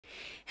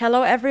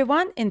Hello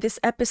everyone, in this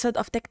episode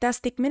of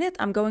Techtastic Minute,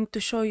 I'm going to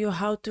show you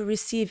how to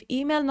receive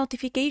email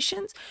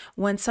notifications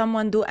when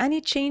someone do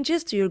any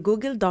changes to your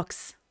Google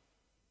Docs.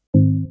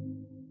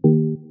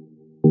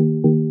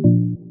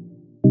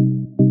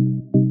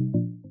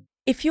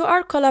 If you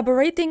are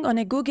collaborating on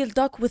a Google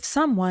Doc with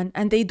someone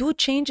and they do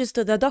changes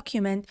to the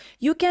document,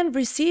 you can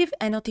receive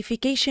a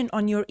notification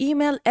on your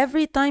email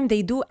every time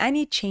they do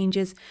any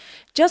changes.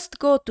 Just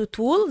go to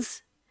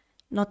Tools,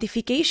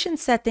 Notification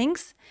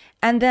Settings,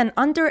 and then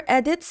under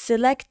Edit,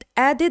 select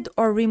Added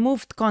or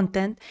Removed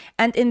Content.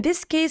 And in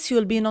this case,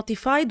 you'll be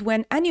notified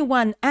when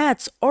anyone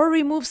adds or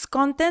removes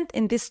content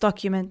in this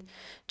document.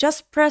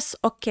 Just press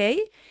OK.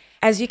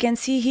 As you can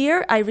see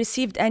here, I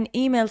received an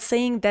email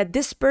saying that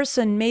this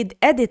person made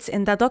edits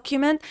in the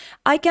document.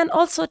 I can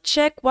also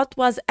check what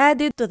was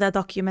added to the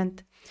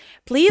document.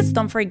 Please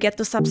don't forget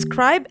to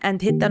subscribe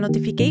and hit the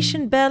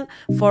notification bell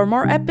for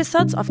more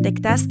episodes of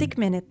Techtastic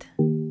Minute.